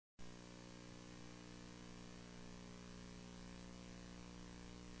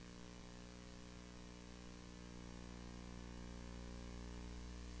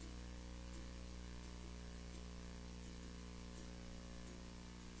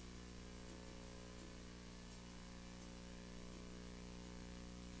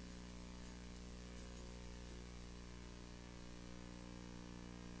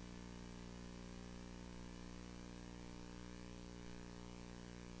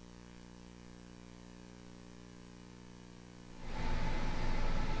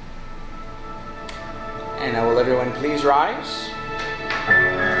And now will everyone please rise?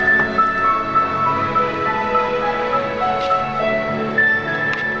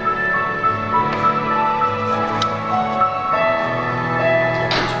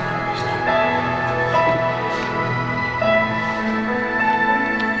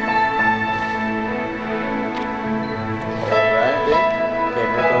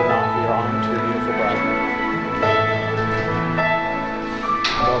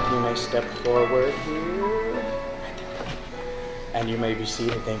 Step forward here. And you may be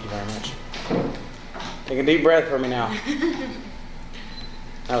seated. Thank you very much. Take a deep breath for me now.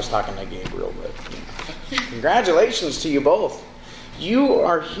 I was talking to Gabriel, but congratulations to you both. You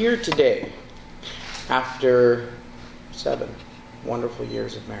are here today after 7 wonderful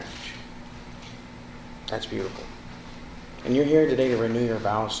years of marriage. That's beautiful. And you're here today to renew your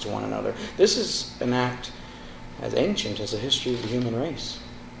vows to one another. This is an act as ancient as the history of the human race,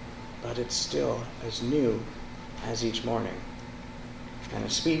 but it's still as new as each morning. And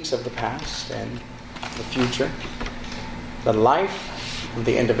it speaks of the past and the future, the life of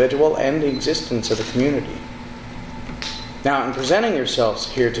the individual and the existence of the community. Now, in presenting yourselves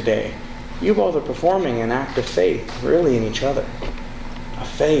here today, you both are performing an act of faith, really, in each other. A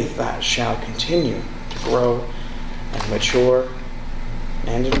faith that shall continue to grow and mature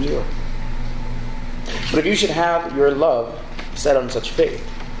and endure. But if you should have your love set on such faith,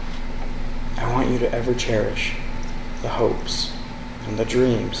 I want you to ever cherish the hopes and the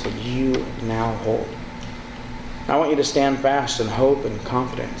dreams that you now hold. I want you to stand fast in hope and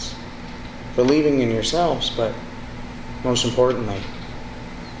confidence, believing in yourselves, but most importantly,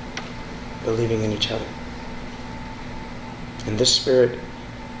 believing in each other. In this spirit,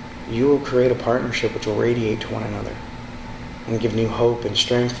 you will create a partnership which will radiate to one another and give new hope and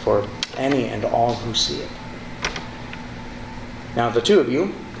strength for any and all who see it. Now, the two of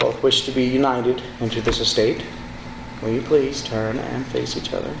you both wish to be united into this estate. Will you please turn and face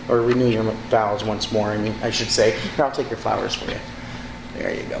each other? Or renew your vows once more, I should say. Here, I'll take your flowers for you.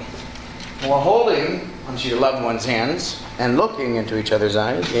 There you go. While holding onto your loved one's hands and looking into each other's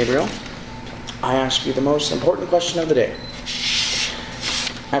eyes, Gabriel, I ask you the most important question of the day.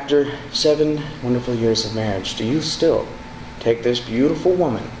 After 7 wonderful years of marriage, do you still take this beautiful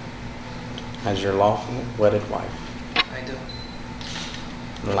woman as your lawful wedded wife? I do.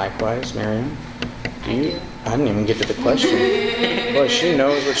 Likewise, Miriam, do you? I didn't even get to the question. Boy, she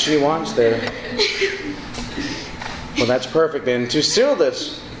knows what she wants there. Well, that's perfect then. To seal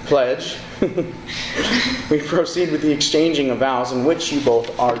this pledge, we proceed with the exchanging of vows in which you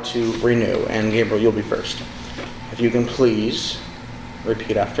both are to renew. And Gabriel, you'll be first. If you can please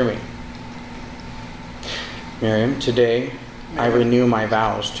repeat after me. Miriam, today I renew my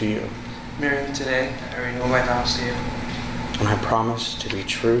vows to you. Miriam, today I renew my vows to you. And I promise to be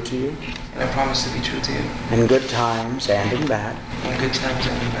true to you. And I promise to be true to you. In good times and in bad. In good times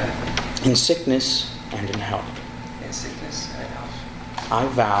and in bad. In sickness and in health. In sickness and in health. I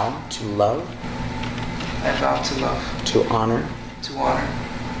vow to love. I vow to love. To honor. To honor.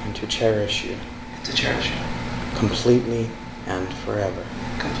 And to cherish you. And to cherish you. Completely and forever.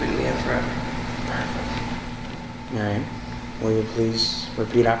 Completely and forever. Perfect. Miriam, will you please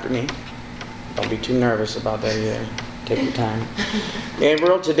repeat after me? Don't be too nervous about that either. Take your time.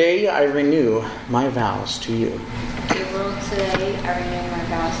 Gabriel, today I renew my vows to you. Gabriel, today I renew my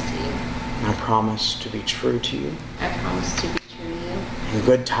vows to you. I promise to be true to you. I promise to be true to you. In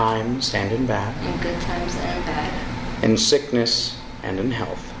good times and in bad. In good times and in bad. In sickness and in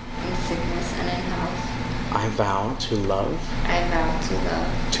health. In sickness and in health. I vow to love. I vow to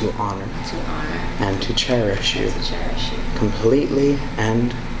love. To honor. To honor. And to cherish you. And to cherish you. Completely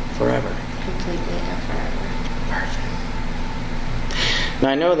and forever. Completely and forever. Perfect. Now,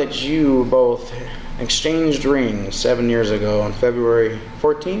 I know that you both exchanged rings 7 years ago on February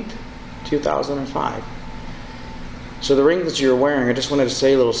 14th, 2005. So the rings that you're wearing, I just wanted to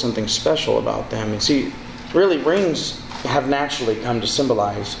say a little something special about them. And see, really, rings have naturally come to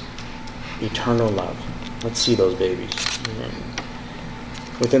symbolize eternal love. Let's see those babies.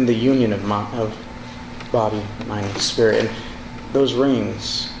 Within the union of body, mind, and spirit. And those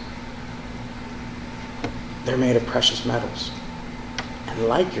rings, they're made of precious metals. And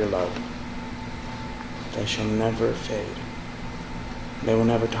like your love, they shall never fade. They will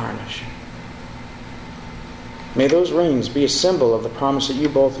never tarnish. May those rings be a symbol of the promise that you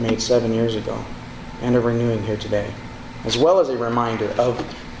both made 7 years ago and are renewing here today, as well as a reminder of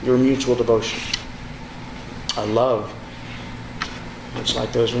your mutual devotion. A love which,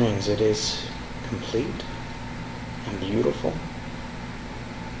 like those rings, it is complete and beautiful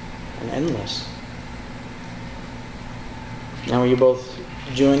and endless. Now will you both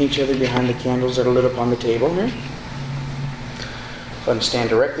join each other behind the candles that are lit up on the table here. Go ahead and stand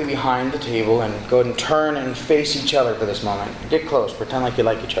directly behind the table and go ahead and turn and face each other for this moment. Get close. Pretend like you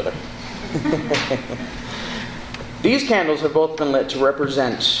like each other. These candles have both been lit to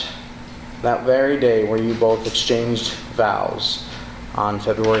represent that very day where you both exchanged vows on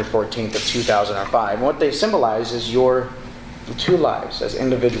February 14th of 2005. And what they symbolize is your two lives as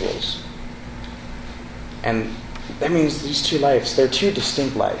individuals. And that means these two lives, they're two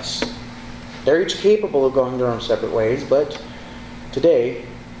distinct lives. They're each capable of going their own separate ways, but today,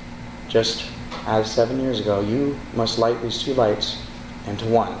 just as 7 years ago, you must light these two lights into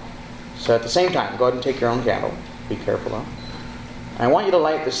one. So at the same time, go ahead and take your own candle. Be careful though. And I want you to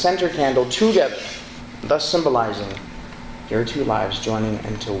light the center candle together, thus symbolizing your two lives joining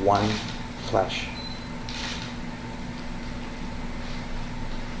into one flesh.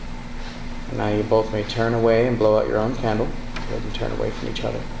 And now you both may turn away and blow out your own candle. Go ahead and turn away from each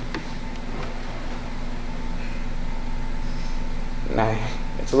other. Now,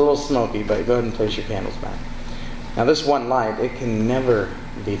 it's a little smoky, but go ahead and place your candles back. Now this one light, it can never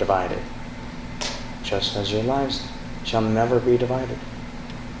be divided, just as your lives shall never be divided.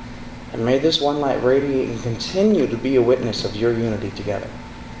 And may this one light radiate and continue to be a witness of your unity together.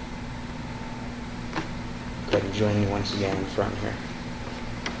 Go ahead and join me once again in front here.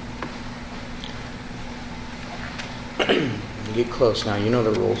 Get close now, you know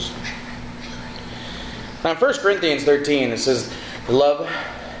the rules. Now in 1 Corinthians 13 it says, love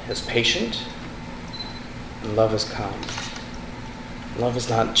is patient and love is kind. Love is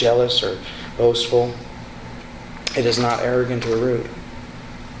not jealous or boastful. It is not arrogant or rude.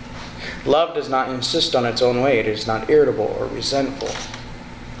 Love does not insist on its own way. It is not irritable or resentful.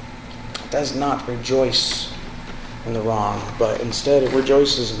 It does not rejoice in the wrong, but instead it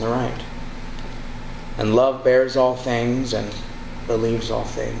rejoices in the right. And love bears all things and believes all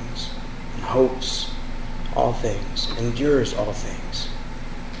things and hopes all things, endures all things.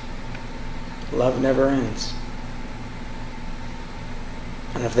 Love never ends.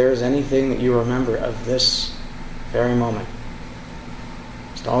 And if there is anything that you remember of this very moment,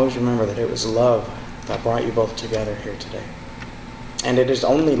 just always remember that it was love that brought you both together here today. And it is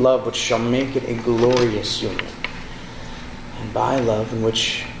only love which shall make it a glorious union. And by love in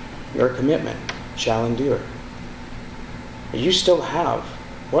which your commitment shall endure. You still have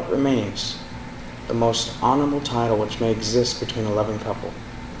what remains, the most honorable title which may exist between a loving couple.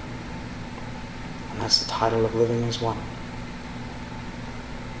 And that's the title of living as one.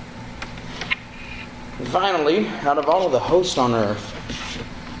 And finally, out of all of the hosts on earth,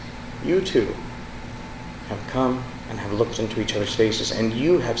 you two have come and have looked into each other's faces, and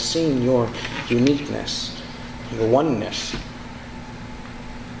you have seen your uniqueness, your oneness.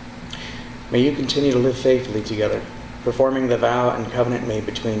 May you continue to live faithfully together, performing the vow and covenant made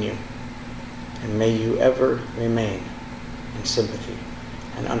between you. And may you ever remain in sympathy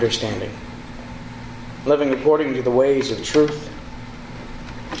and understanding, living according to the ways of truth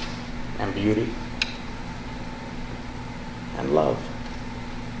and beauty and love.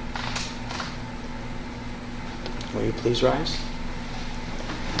 Will you please rise?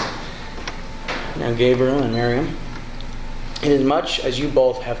 Now, Gabriel and Miriam, inasmuch as you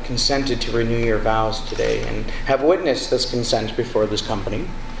both have consented to renew your vows today and have witnessed this consent before this company,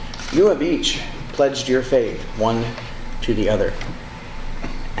 you have each pledged your faith one to the other,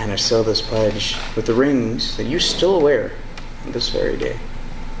 and have sealed this pledge with the rings that you still wear this very day.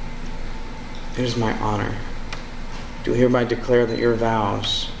 It is my honor to hereby declare that your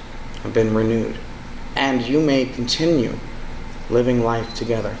vows have been renewed, and you may continue living life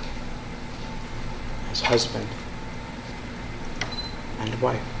together as husband and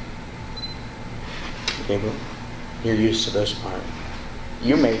wife. Gabriel, you're used to this part.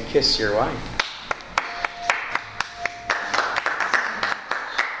 You may kiss your wife.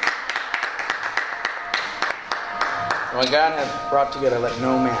 What God hath brought together, let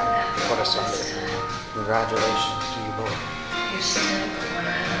no man put asunder. Congratulations to you both.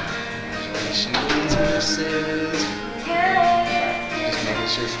 Congratulations. Just making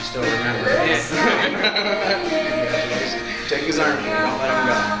sure she still remembers. Congratulations. Take his arm, don't let him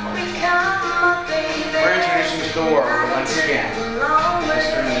go. We're introducing to the world once again,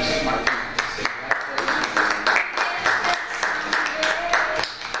 Mr. and Mrs. Martinez.